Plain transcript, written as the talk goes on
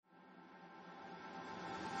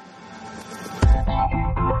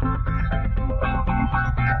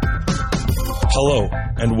Hello,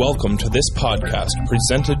 and welcome to this podcast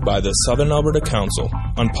presented by the Southern Alberta Council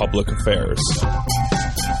on Public Affairs.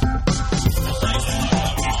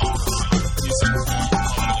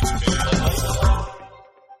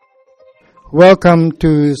 Welcome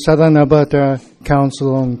to Southern Alberta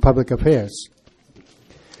Council on Public Affairs.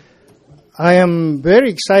 I am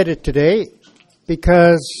very excited today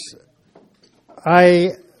because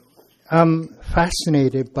I am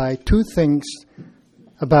fascinated by two things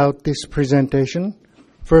about this presentation.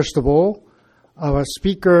 First of all, our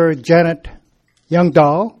speaker, Janet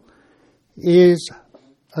Youngdahl, is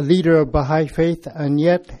a leader of Baha'i faith, and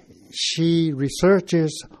yet she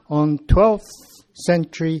researches on 12th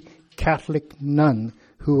century Catholic nun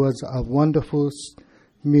who was a wonderful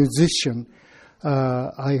musician.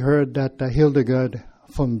 I heard that Hildegard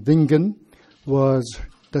von Bingen was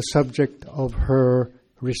the subject of her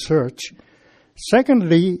research.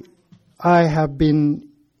 Secondly, I have been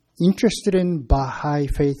interested in Baha'i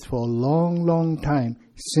faith for a long, long time,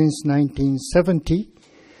 since 1970,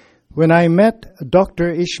 when I met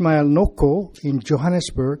Dr. Ismail Noko in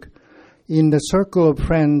Johannesburg in the circle of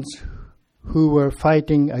friends who were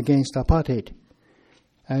fighting against apartheid.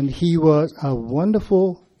 And he was a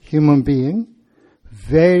wonderful human being,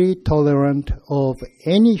 very tolerant of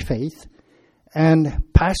any faith, and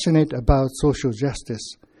passionate about social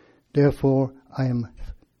justice. Therefore, I am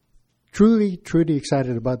truly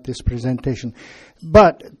excited about this presentation.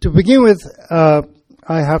 But to begin with, I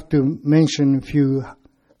have to mention a few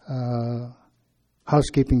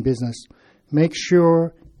housekeeping business. Make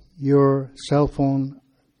sure your cell phone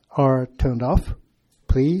are turned off,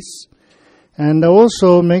 please. And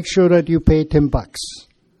also make sure that you pay $10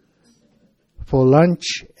 for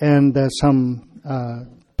lunch and some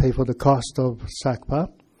pay for the cost of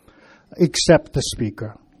SACPA, except the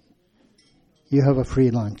speaker. You have a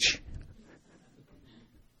free lunch.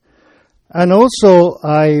 And also,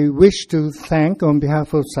 I wish to thank, on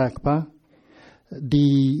behalf of SACPA,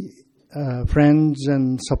 the friends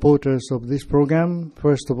and supporters of this program.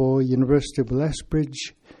 First of all, University of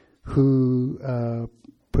Lethbridge, who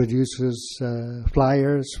produces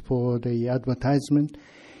flyers for the advertisement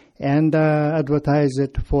and advertise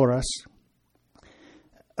it for us.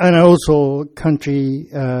 And also Country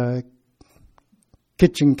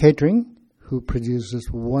Kitchen Catering, who produces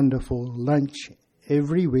wonderful lunch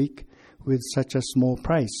every week with such a small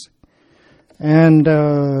price. And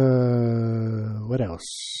what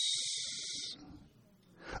else?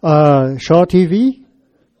 Shaw TV,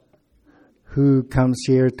 who comes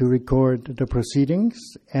here to record the proceedings.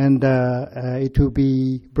 And it will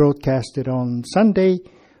be broadcasted on Sunday,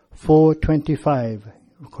 4:25,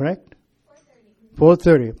 correct?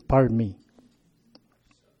 4:30, pardon me.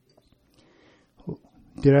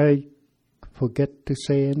 Did I forget to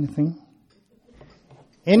say anything?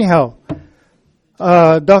 Anyhow,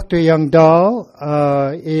 Dr. Youngdahl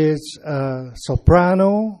is a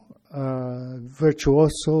soprano,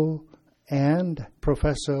 virtuoso, and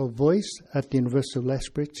professor of voice at the University of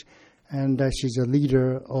Lethbridge, and she's a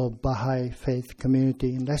leader of Baha'i faith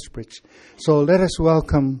community in Lethbridge. So let us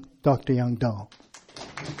welcome Dr. Youngdahl.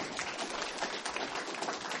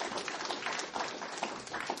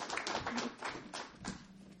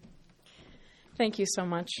 Thank you so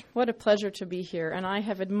much. What a pleasure to be here. And I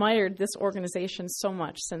have admired this organization so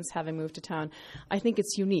much since having moved to town. I think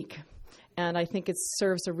it's unique, and I think it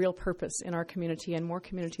serves a real purpose in our community, and more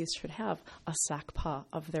communities should have a SACPA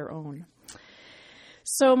of their own.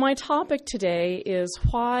 So my topic today is,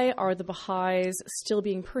 why are the Baha'is still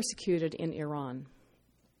being persecuted in Iran?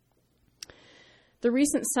 The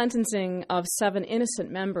recent sentencing of 7 innocent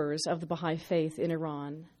members of the Baha'i faith in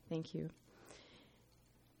Iran,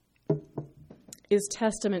 is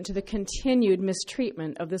testament to the continued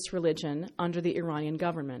mistreatment of this religion under the Iranian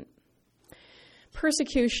government.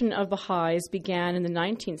 Persecution of Baha'is began in the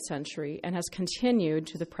 19th century and has continued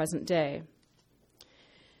to the present day.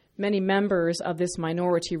 Many members of this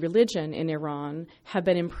minority religion in Iran have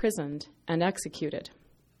been imprisoned and executed.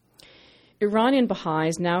 Iranian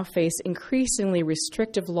Baha'is now face increasingly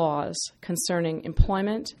restrictive laws concerning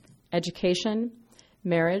employment, education,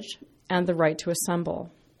 marriage, and the right to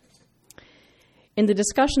assemble. In the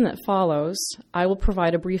discussion that follows, I will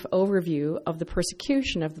provide a brief overview of the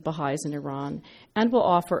persecution of the Baha'is in Iran and will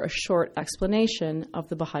offer a short explanation of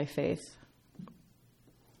the Baha'i faith.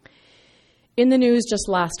 In the news just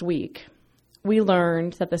last week, we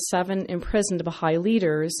learned that the 7 imprisoned Baha'i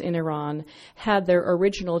leaders in Iran had their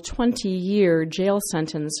original 20-year jail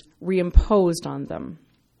sentence reimposed on them,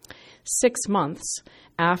 6 months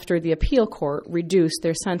after the appeal court reduced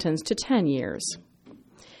their sentence to 10 years.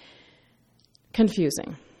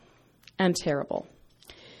 Confusing and terrible.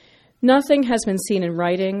 Nothing has been seen in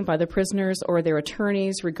writing by the prisoners or their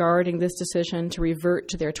attorneys regarding this decision to revert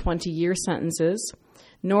to their 20-year sentences,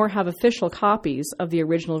 nor have official copies of the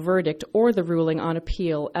original verdict or the ruling on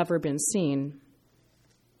appeal ever been seen.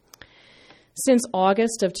 Since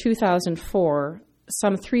August of 2004,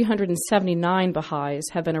 some 379 Baha'is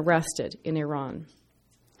have been arrested in Iran.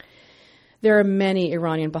 There are many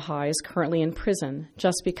Iranian Baha'is currently in prison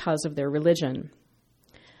just because of their religion.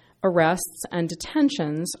 Arrests and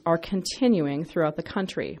detentions are continuing throughout the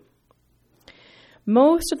country.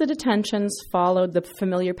 Most of the detentions followed the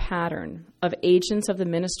familiar pattern of agents of the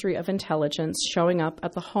Ministry of Intelligence showing up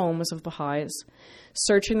at the homes of Baha'is,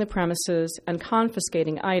 searching the premises and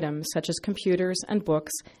confiscating items such as computers and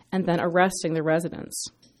books, and then arresting the residents.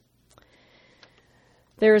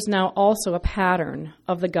 There is now also a pattern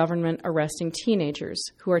of the government arresting teenagers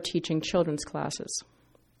who are teaching children's classes.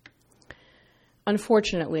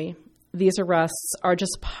 Unfortunately, these arrests are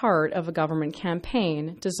just part of a government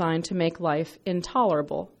campaign designed to make life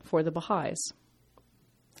intolerable for the Baha'is.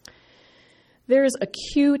 There is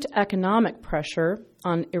acute economic pressure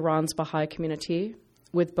on Iran's Baha'i community,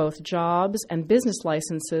 with both jobs and business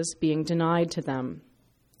licenses being denied to them.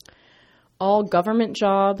 All government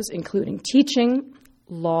jobs, including teaching,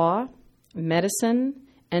 law, medicine,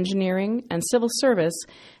 engineering, and civil service,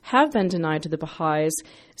 have been denied to the Baha'is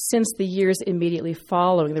since the years immediately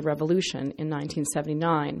following the revolution in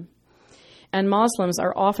 1979. And Muslims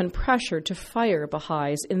are often pressured to fire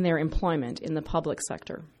Baha'is in their employment in the public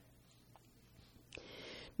sector.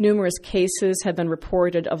 Numerous cases have been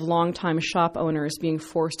reported of longtime shop owners being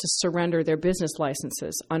forced to surrender their business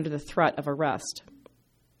licenses under the threat of arrest.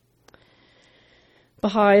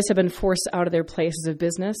 Baha'is have been forced out of their places of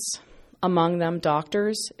business, among them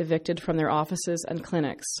doctors evicted from their offices and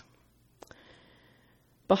clinics.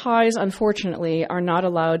 Baha'is, unfortunately, are not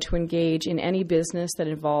allowed to engage in any business that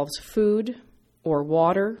involves food or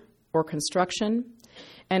water or construction,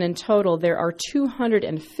 and in total there are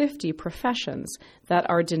 250 professions that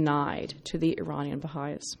are denied to the Iranian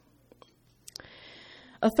Baha'is.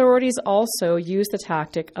 Authorities also use the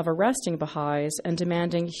tactic of arresting Baha'is and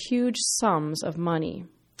demanding huge sums of money,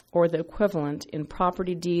 or the equivalent in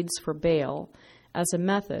property deeds for bail, as a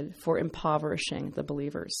method for impoverishing the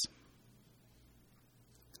believers.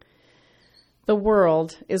 The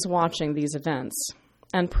world is watching these events,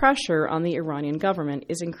 and pressure on the Iranian government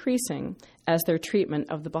is increasing as their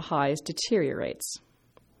treatment of the Baha'is deteriorates.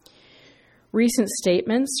 Recent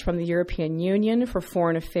statements from the European Union for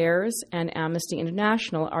Foreign Affairs and Amnesty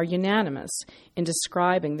International are unanimous in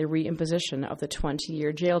describing the reimposition of the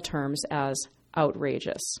 20-year jail terms as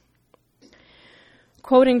outrageous.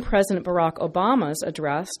 Quoting President Barack Obama's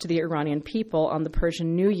address to the Iranian people on the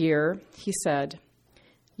Persian New Year, he said,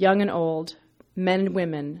 "Young and old, men and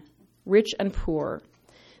women, rich and poor,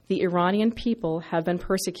 the Iranian people have been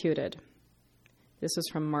persecuted." This is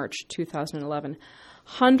from March 2011.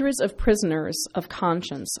 "Hundreds of prisoners of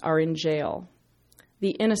conscience are in jail.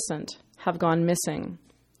 The innocent have gone missing.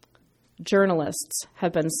 Journalists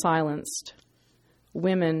have been silenced.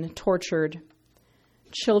 Women tortured.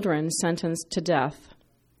 Children sentenced to death.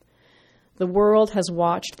 The world has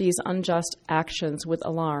watched these unjust actions with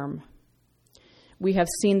alarm. We have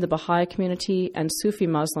seen the Baha'i community and Sufi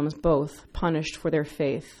Muslims both punished for their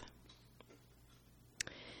faith."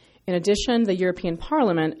 In addition, the European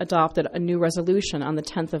Parliament adopted a new resolution on the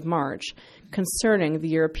 10th of March concerning the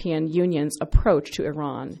European Union's approach to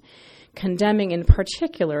Iran, condemning in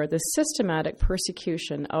particular the systematic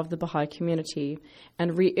persecution of the Baha'i community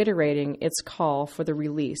and reiterating its call for the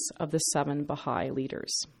release of the 7 Baha'i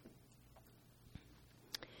leaders.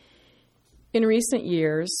 In recent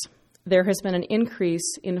years, there has been an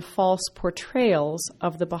increase in false portrayals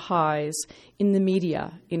of the Baha'is in the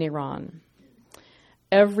media in Iran.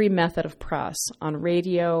 Every method of press, on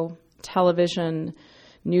radio, television,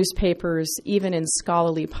 newspapers, even in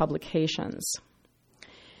scholarly publications.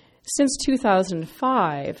 Since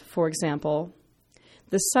 2005, for example,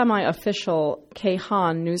 the semi-official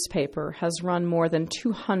Kayhan newspaper has run more than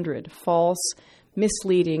 200 false,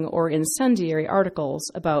 misleading, or incendiary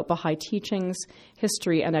articles about Baha'i teachings,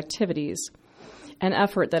 history, and activities, an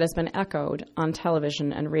effort that has been echoed on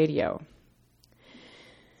television and radio.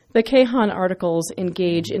 The Kayhan articles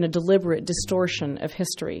engage in a deliberate distortion of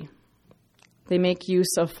history. They make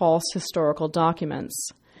use of false historical documents.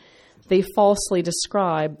 They falsely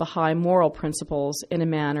describe Baha'i moral principles in a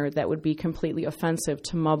manner that would be completely offensive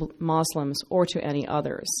to Muslims or to any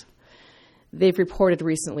others. They've reported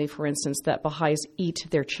recently, for instance, that Baha'is eat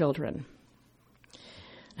their children.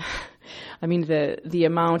 I mean, the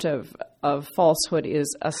amount of falsehood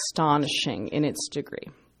is astonishing in its degree.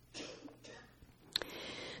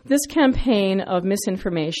 This campaign of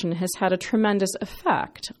misinformation has had a tremendous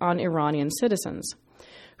effect on Iranian citizens,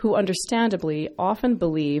 who understandably often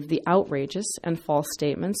believe the outrageous and false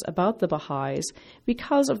statements about the Baha'is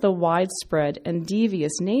because of the widespread and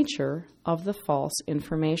devious nature of the false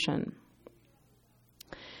information.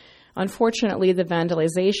 Unfortunately, the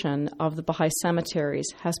vandalization of the Baha'i cemeteries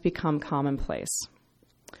has become commonplace.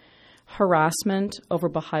 Harassment over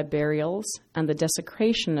Baha'i burials and the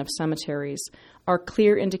desecration of cemeteries are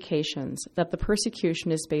clear indications that the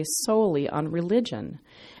persecution is based solely on religion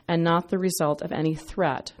and not the result of any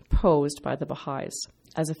threat posed by the Baha'is,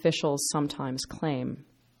 as officials sometimes claim.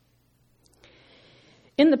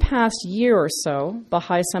 In the past year or so,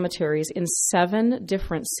 Baha'i cemeteries in 7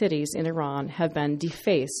 different cities in Iran have been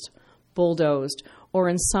defaced, bulldozed, or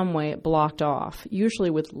in some way blocked off, usually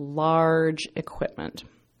with large equipment.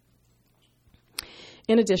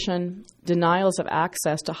 In addition, denials of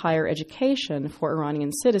access to higher education for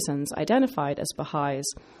Iranian citizens identified as Baha'is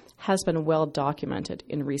has been well documented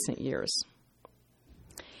in recent years.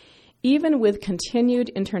 Even with continued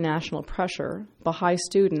international pressure, Baha'i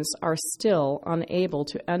students are still unable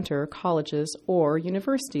to enter colleges or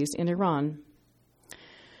universities in Iran.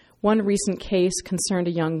 One recent case concerned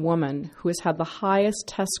a young woman who has had the highest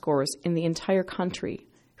test scores in the entire country,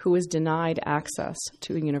 who was denied access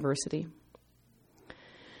to a university.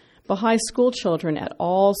 Baha'i school children at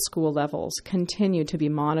all school levels continue to be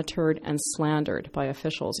monitored and slandered by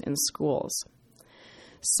officials in schools.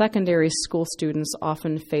 Secondary school students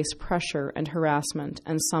often face pressure and harassment,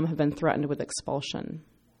 and some have been threatened with expulsion.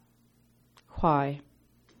 Why?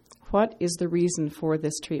 What is the reason for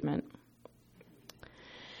this treatment?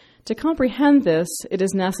 To comprehend this, it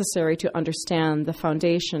is necessary to understand the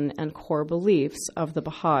foundation and core beliefs of the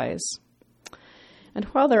Baha'is. And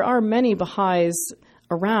while there are many Baha'is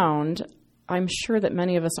around, I'm sure that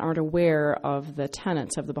many of us aren't aware of the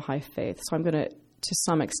tenets of the Baha'i faith, so I'm going to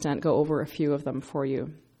some extent, go over a few of them for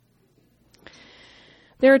you.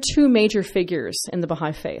 There are 2 major figures in the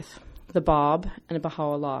Baha'i faith, the Bab and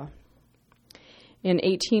Baha'u'llah. In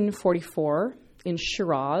 1844, in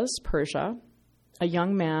Shiraz, Persia, a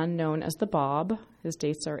young man known as the Bab, his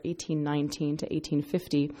dates are 1819 to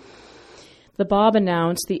 1850, the Bab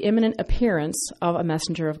announced the imminent appearance of a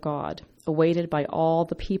messenger of God, awaited by all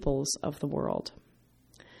the peoples of the world.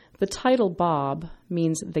 The title Bab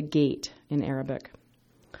means the gate in Arabic.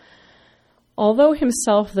 Although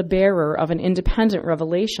himself the bearer of an independent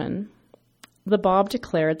revelation, the Bab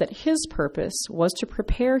declared that his purpose was to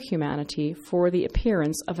prepare humanity for the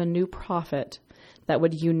appearance of a new prophet that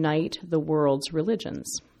would unite the world's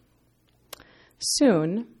religions.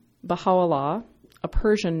 Soon, Baha'u'llah, a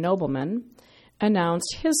Persian nobleman,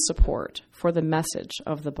 announced his support for the message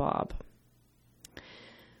of the Bab.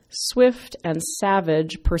 Swift and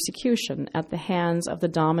savage persecution at the hands of the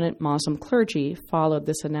dominant Muslim clergy followed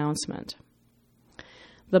this announcement.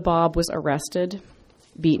 The Bab was arrested,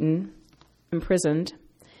 beaten, imprisoned,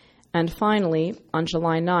 and finally, on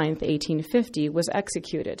July 9, 1850, was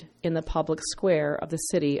executed in the public square of the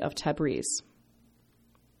city of Tabriz.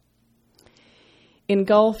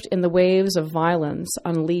 Engulfed in the waves of violence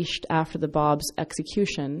unleashed after the Bab's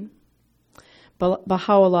execution,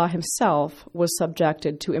 Baha'u'llah himself was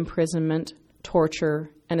subjected to imprisonment, torture,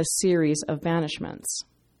 and a series of banishments.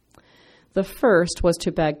 The first was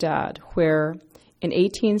to Baghdad, where, in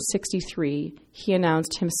 1863, he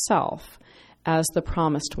announced himself as the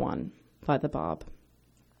promised one by the Bab.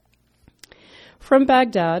 From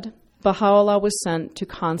Baghdad, Baha'u'llah was sent to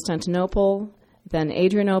Constantinople, then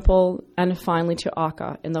Adrianople, and finally to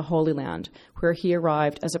Akka in the Holy Land, where he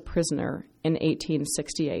arrived as a prisoner in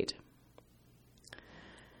 1868.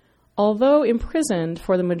 Although imprisoned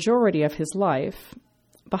for the majority of his life,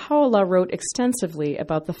 Baha'u'llah wrote extensively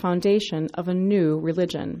about the foundation of a new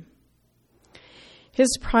religion.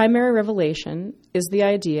 His primary revelation is the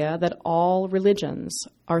idea that all religions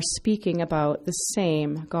are speaking about the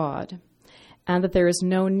same God, and that there is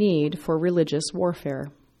no need for religious warfare.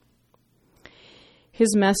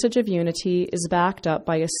 His message of unity is backed up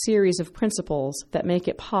by a series of principles that make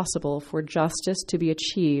it possible for justice to be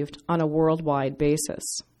achieved on a worldwide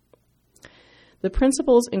basis. The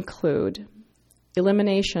principles include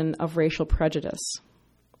elimination of racial prejudice,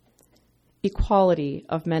 equality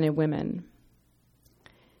of men and women,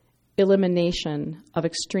 elimination of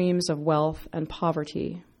extremes of wealth and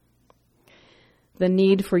poverty, the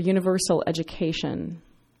need for universal education,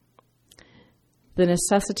 the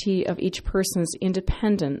necessity of each person's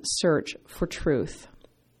independent search for truth,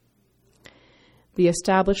 the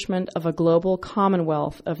establishment of a global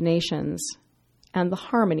commonwealth of nations, and the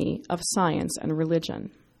harmony of science and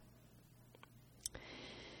religion.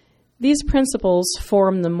 These principles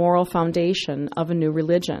form the moral foundation of a new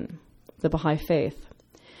religion, the Baha'i Faith,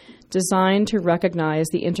 designed to recognize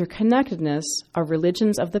the interconnectedness of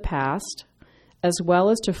religions of the past, as well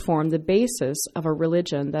as to form the basis of a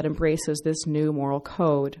religion that embraces this new moral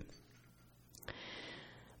code.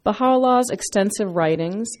 Baha'u'llah's extensive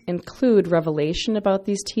writings include revelation about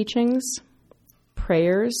these teachings,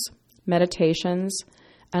 prayers, meditations,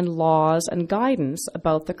 and laws and guidance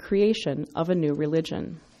about the creation of a new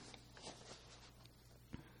religion.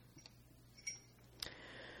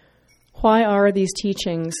 Why are these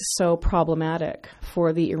teachings so problematic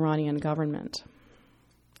for the Iranian government?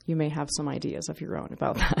 You may have some ideas of your own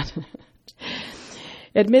about that.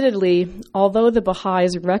 Admittedly, although the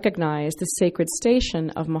Baha'is recognize the sacred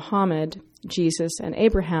station of Muhammad, Jesus, and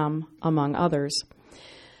Abraham, among others,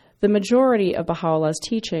 the majority of Baha'u'llah's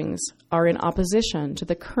teachings are in opposition to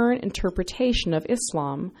the current interpretation of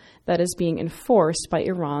Islam that is being enforced by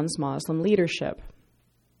Iran's Muslim leadership.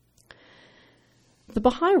 The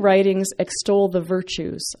Baha'i writings extol the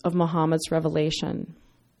virtues of Muhammad's revelation,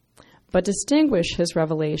 but distinguish his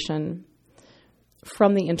revelation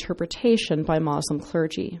from the interpretation by Muslim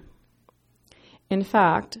clergy. In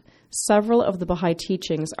fact, several of the Baha'i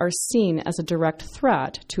teachings are seen as a direct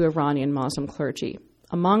threat to Iranian Muslim clergy.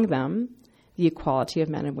 Among them, the equality of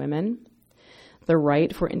men and women, the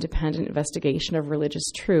right for independent investigation of religious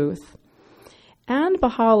truth, and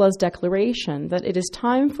Baha'u'llah's declaration that it is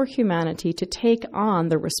time for humanity to take on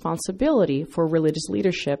the responsibility for religious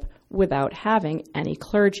leadership without having any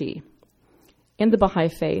clergy. In the Baha'i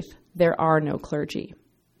Faith, there are no clergy.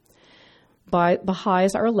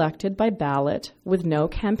 Baha'is are elected by ballot with no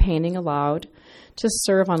campaigning allowed to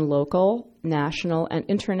serve on local, national, and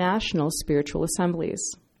international spiritual assemblies.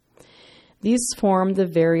 These form the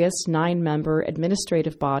various 9-member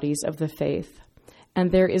administrative bodies of the faith, and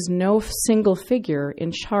there is no single figure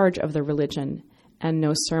in charge of the religion and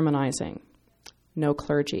no sermonizing, no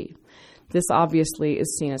clergy. This obviously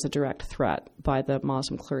is seen as a direct threat by the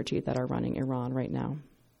Muslim clergy that are running Iran right now.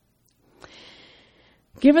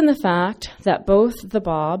 Given the fact that both the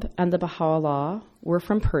Bab and the Baha'u'llah were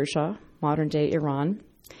from Persia, modern-day Iran,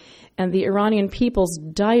 and the Iranian people's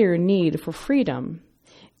dire need for freedom,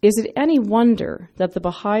 is it any wonder that the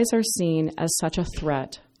Baha'is are seen as such a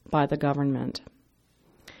threat by the government?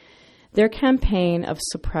 Their campaign of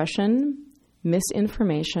suppression,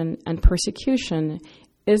 misinformation, and persecution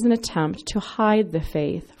is an attempt to hide the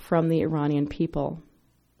faith from the Iranian people.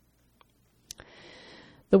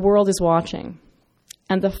 The world is watching,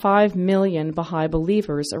 and the 5 million Baha'i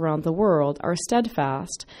believers around the world are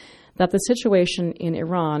steadfast that the situation in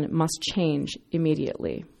Iran must change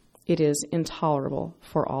immediately. It is intolerable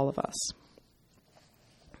for all of us.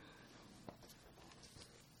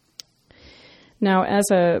 Now, as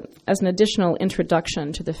an additional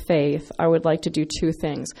introduction to the faith, I would like to do 2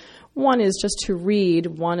 things. One is just to read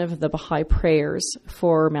one of the Baha'i prayers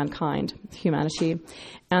for mankind, humanity,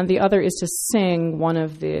 and the other is to sing one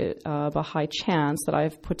of the Baha'i chants that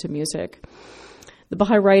I've put to music. The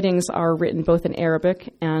Baha'i writings are written both in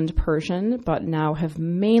Arabic and Persian, but now have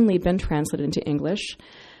mainly been translated into English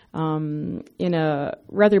in a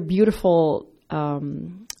rather beautiful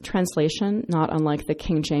translation, not unlike the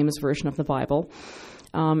King James Version of the Bible.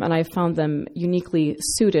 And I found them uniquely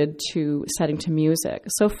suited to setting to music.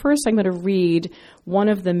 So first I'm going to read one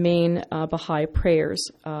of the main Baha'i prayers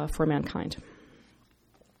for mankind.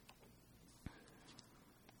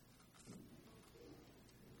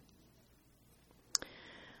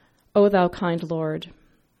 O thou kind Lord,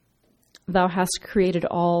 thou hast created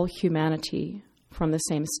all humanity from the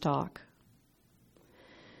same stock.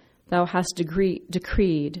 Thou hast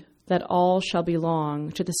decreed that all shall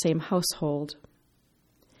belong to the same household.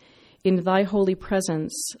 In thy holy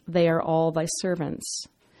presence they are all thy servants,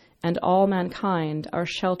 and all mankind are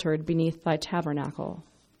sheltered beneath thy tabernacle.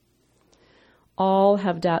 All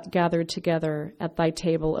have gathered together at thy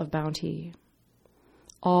table of bounty.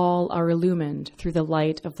 All are illumined through the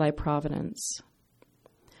light of thy providence.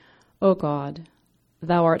 O God,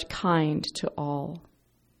 thou art kind to all.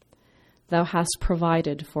 Thou hast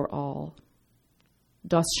provided for all,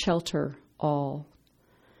 dost shelter all,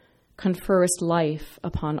 conferrest life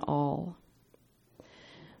upon all.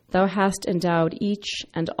 Thou hast endowed each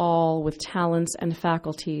and all with talents and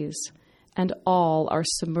faculties, and all are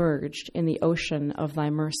submerged in the ocean of thy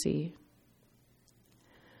mercy.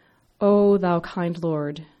 O thou kind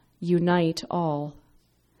Lord, unite all.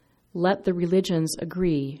 Let the religions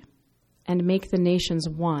agree, and make the nations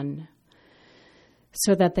one,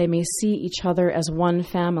 so that they may see each other as one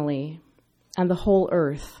family, and the whole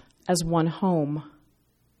earth as one home.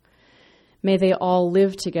 May they all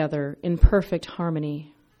live together in perfect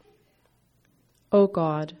harmony. O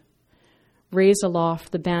God, raise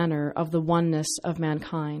aloft the banner of the oneness of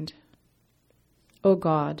mankind. O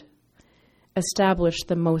God, establish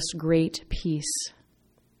the most great peace.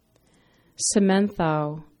 Cement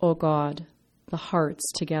thou, O God, the hearts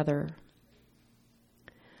together.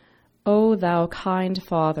 O thou kind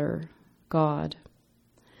Father, God,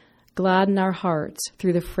 gladden our hearts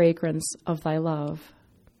through the fragrance of thy love.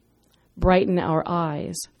 Brighten our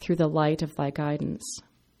eyes through the light of thy guidance.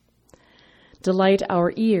 Delight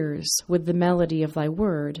our ears with the melody of thy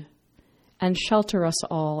word, and shelter us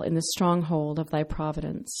all in the stronghold of thy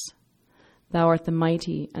providence. Thou art the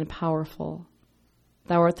mighty and powerful.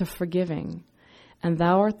 Thou art the forgiving, and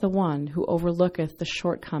thou art the one who overlooketh the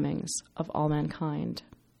shortcomings of all mankind.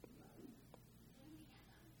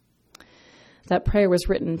 That prayer was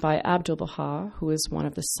written by Abdu'l-Baha, who is one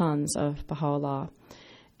of the sons of Baha'u'llah.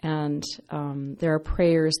 And there are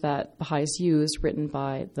prayers that Baha'is use written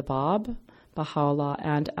by the Bab, Baha'u'llah,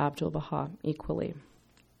 and Abdu'l-Baha equally.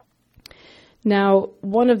 Now,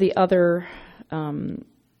 one of the other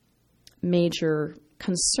major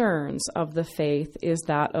concerns of the faith is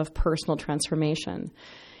that of personal transformation.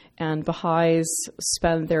 And Baha'is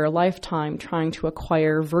spend their lifetime trying to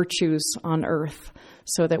acquire virtues on earth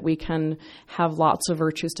so that we can have lots of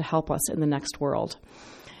virtues to help us in the next world.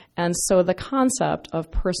 And so the concept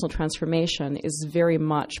of personal transformation is very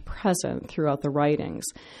much present throughout the writings.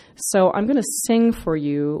 So I'm going to sing for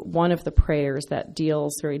you one of the prayers that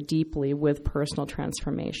deals very deeply with personal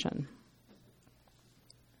transformation.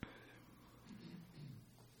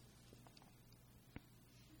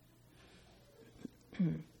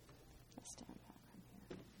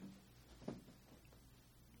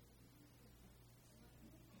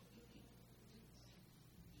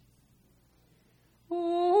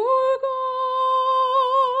 O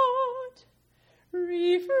God,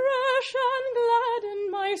 refresh and gladden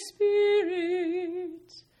my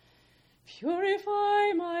spirit,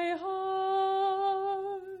 purify my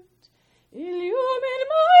heart, illumine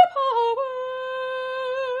my powers.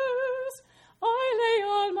 I lay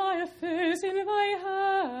all my affairs in thy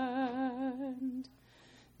hand.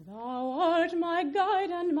 Thou art my guide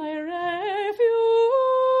and my refuge.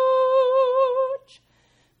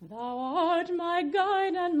 Thou art my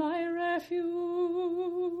guide and my refuge.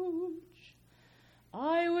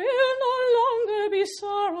 I will no longer be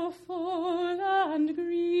sorrowful and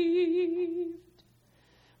grieved.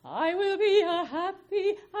 I will be a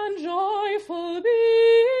happy and joyful being.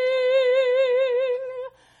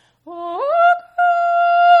 Oh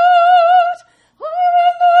God, I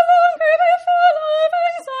will no longer be full of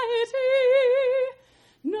anxiety,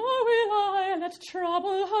 nor will I let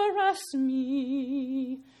trouble harass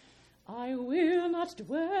me. I will not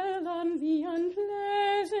dwell on the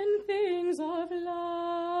unpleasant things of life.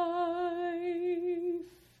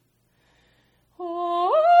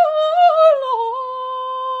 Oh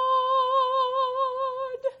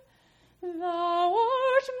Lord, thou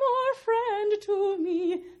art more friend to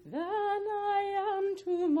me than I am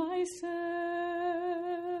to myself.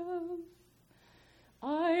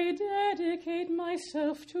 I dedicate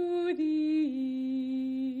myself to thee.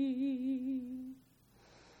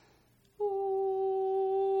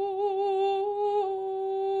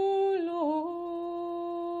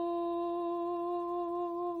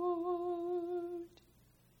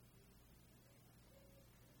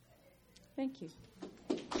 Thank you.